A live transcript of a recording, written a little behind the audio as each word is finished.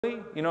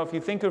You know, if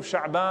you think of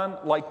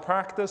Sha'ban like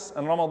practice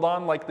and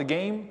Ramadan like the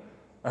game,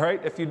 all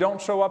right, if you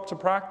don't show up to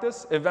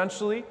practice,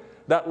 eventually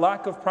that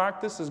lack of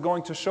practice is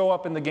going to show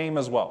up in the game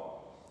as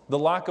well. The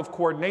lack of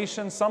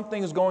coordination,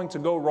 something is going to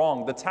go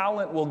wrong. The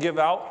talent will give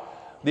out.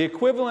 The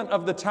equivalent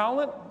of the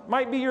talent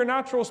might be your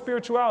natural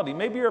spirituality.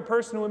 Maybe you're a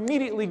person who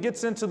immediately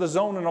gets into the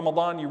zone in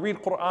Ramadan. You read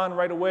Quran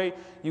right away.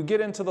 You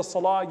get into the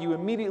salah. You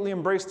immediately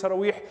embrace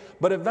taraweeh.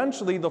 But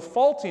eventually the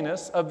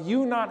faultiness of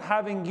you not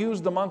having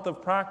used the month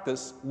of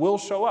practice will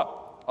show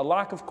up. A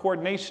lack of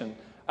coordination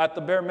at the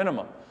bare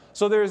minimum.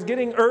 So there's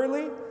getting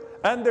early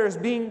and there's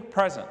being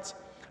present.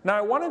 Now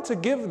I wanted to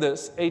give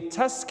this a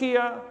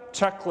tazkiyah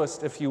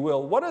checklist, if you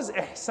will. What does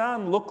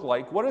ihsan look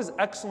like? What does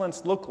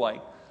excellence look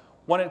like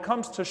when it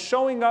comes to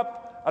showing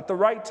up at the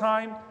right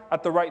time,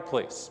 at the right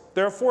place?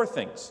 There are 4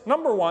 things.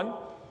 Number 1,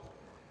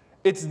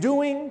 it's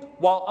doing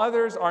while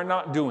others are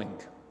not doing.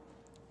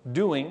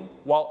 Doing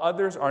while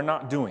others are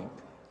not doing.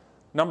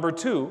 Number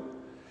 2,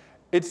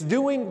 it's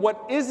doing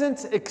what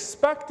isn't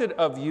expected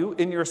of you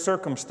in your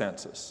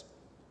circumstances.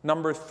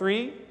 Number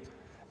 3,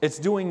 it's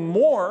doing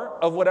more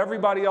of what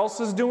everybody else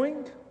is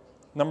doing.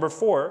 Number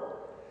 4,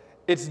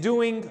 it's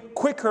doing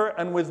quicker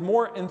and with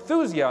more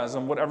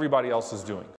enthusiasm what everybody else is doing.